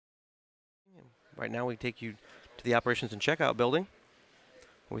Right now we take you to the operations and checkout building.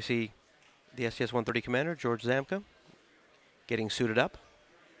 We see the STS-130 commander, George Zamka, getting suited up.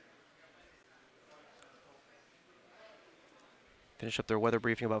 Finished up their weather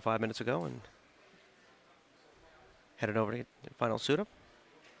briefing about 5 minutes ago and headed over to get their final suit up.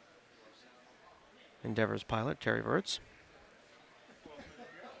 Endeavor's pilot, Terry Virts,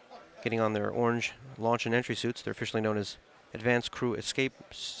 getting on their orange launch and entry suits. They're officially known as Advanced Crew Escape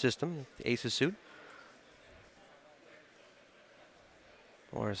System, the ACES suit,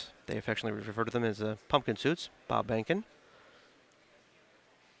 or as they affectionately refer to them as pumpkin suits. Bob Bankin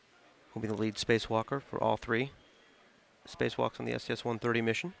will be the lead spacewalker for all 3 spacewalks on the STS-130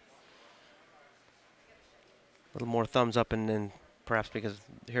 mission. A little more thumbs up, and perhaps because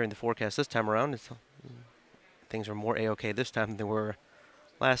hearing the forecast this time around, things are more A-OK this time than they were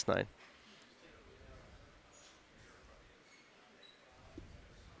last night.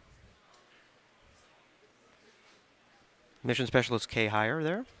 Mission Specialist Kay Heyer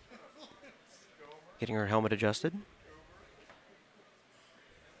there, getting her helmet adjusted.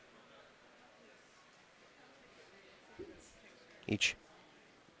 Each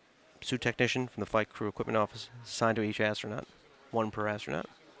suit technician from the Flight Crew Equipment Office is assigned to each astronaut, 1 per astronaut.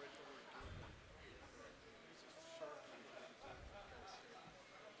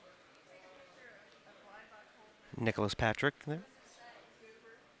 Nicholas Patrick there,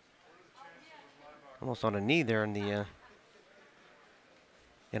 almost on a knee there in the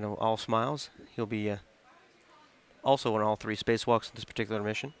all smiles. He'll be also in all 3 spacewalks in this particular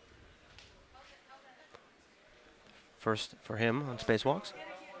mission. First for him on spacewalks.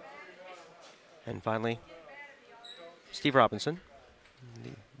 And finally, Steve Robinson,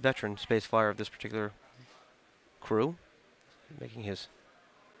 the veteran space flyer of this particular crew, making his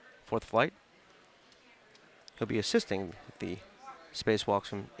 4th flight. He'll be assisting with the spacewalks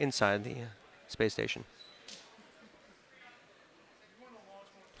from inside the space station.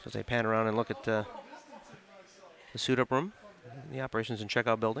 So as they pan around and look at the suit-up room, the operations and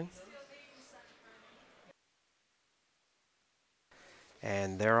checkout building.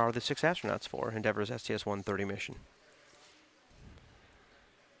 And there are the 6 astronauts for Endeavor's STS-130 mission.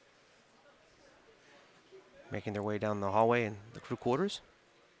 Making their way down the hallway in the crew quarters,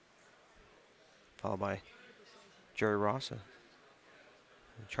 followed by Jerry Ross, in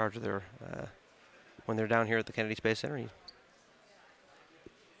charge of their, when they're down here at the Kennedy Space Center. He's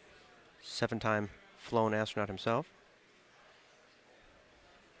 7-time flown astronaut himself.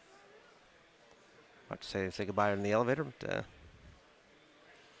 About to say goodbye in the elevator, but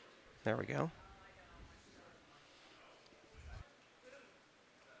there we go.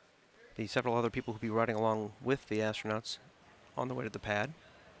 The several other people who'll be riding along with the astronauts on the way to the pad,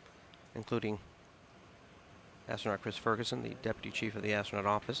 including astronaut Chris Ferguson, the Deputy Chief of the Astronaut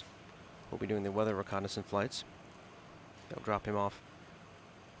Office, will be doing the weather reconnaissance flights. They'll drop him off.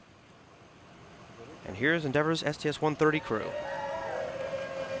 And here's Endeavor's STS-130 crew.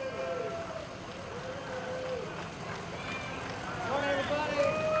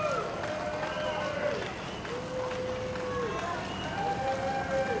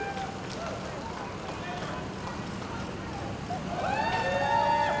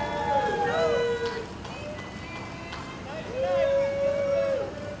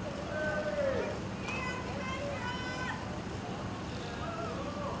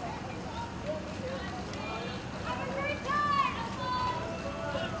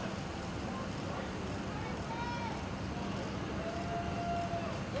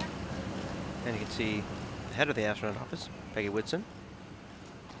 And you can see the head of the astronaut office, Peggy Whitson,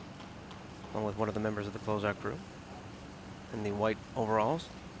 along with one of the members of the closeout crew in the white overalls.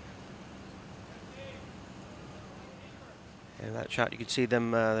 And that shot, you can see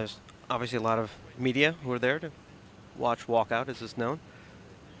them, there's obviously a lot of media who are there to watch Walkout, as it's known.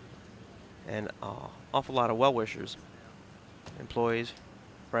 And an awful lot of well-wishers, employees,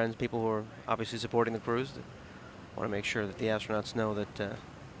 friends, people who are obviously supporting the crews that want to make sure that the astronauts know that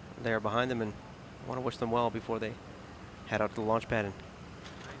they are behind them and want to wish them well before they head out to the launch pad and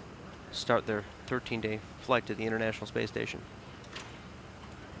start their 13-day flight to the International Space Station.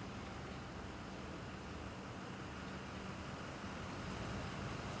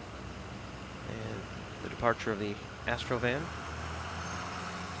 And the departure of the Astrovan,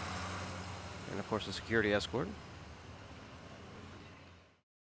 and of course the security escort.